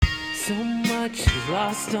So much is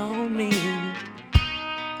lost on me.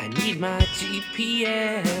 I need my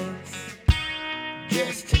GPS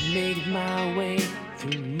just to make my way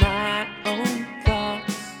through my own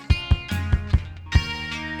thoughts.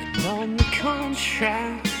 And on the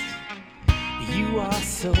contrast, you are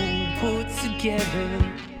so put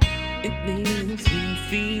together. It leaves me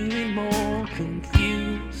feeling more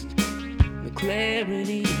confused. The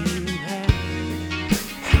clarity you have,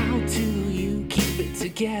 how do you keep it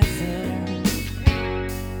together?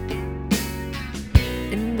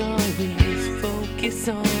 And always focus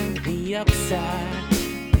on the upside,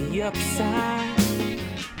 the upside.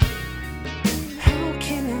 How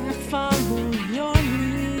can I follow your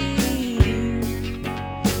lead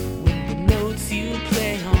when the notes you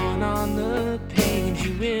play on the page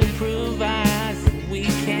you improvise and we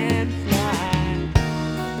can fly?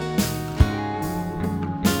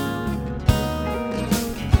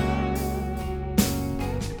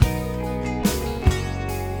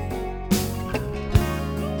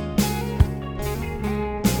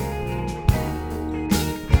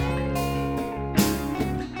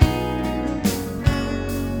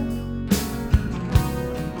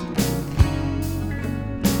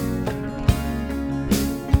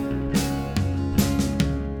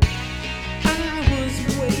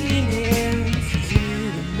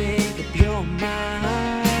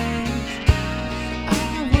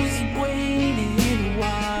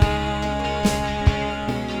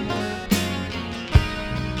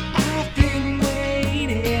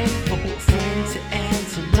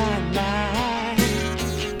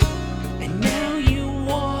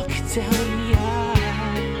 Down the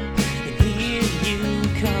aisle, and here you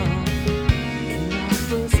come. In our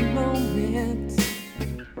first moments,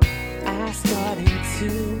 I started to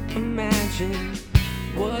imagine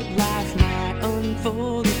what life might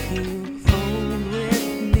unfold if you fold with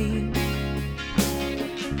me.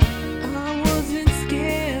 I wasn't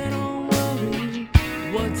scared or worried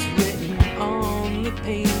what's written on the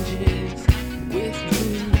pages. With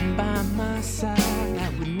you by my side, I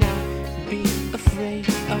would not be afraid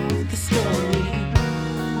of the story.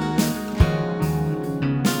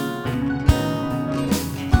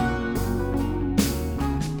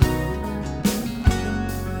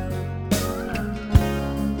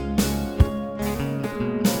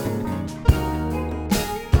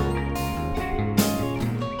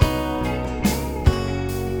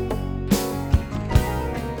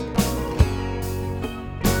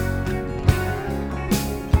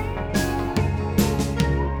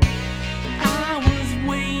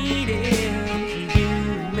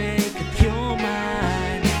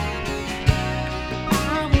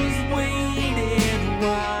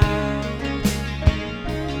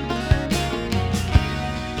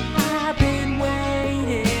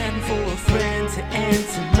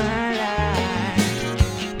 Into my life,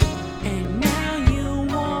 and now you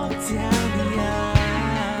walk down the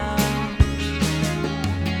aisle.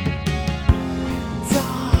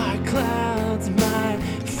 Dark clouds might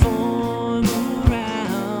form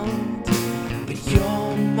around, but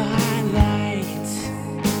you're my light.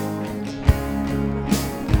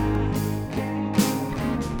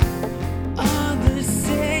 Others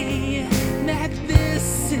say that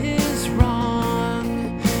this is wrong,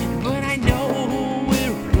 but I know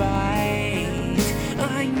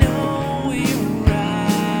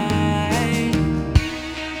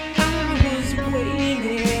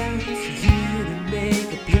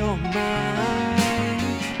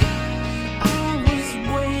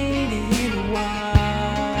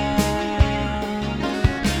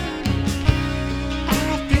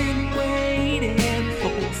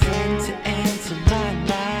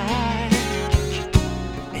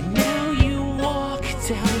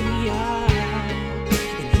down the aisle,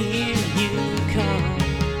 and here you come.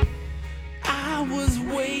 I was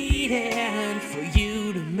waiting for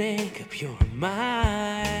you to make up your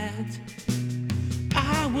mind.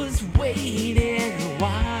 I was waiting a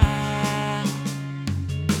while.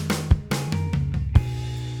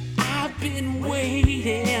 I've been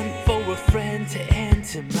waiting for a friend to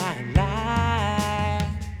enter my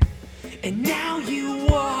life, and now you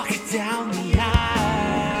walk down the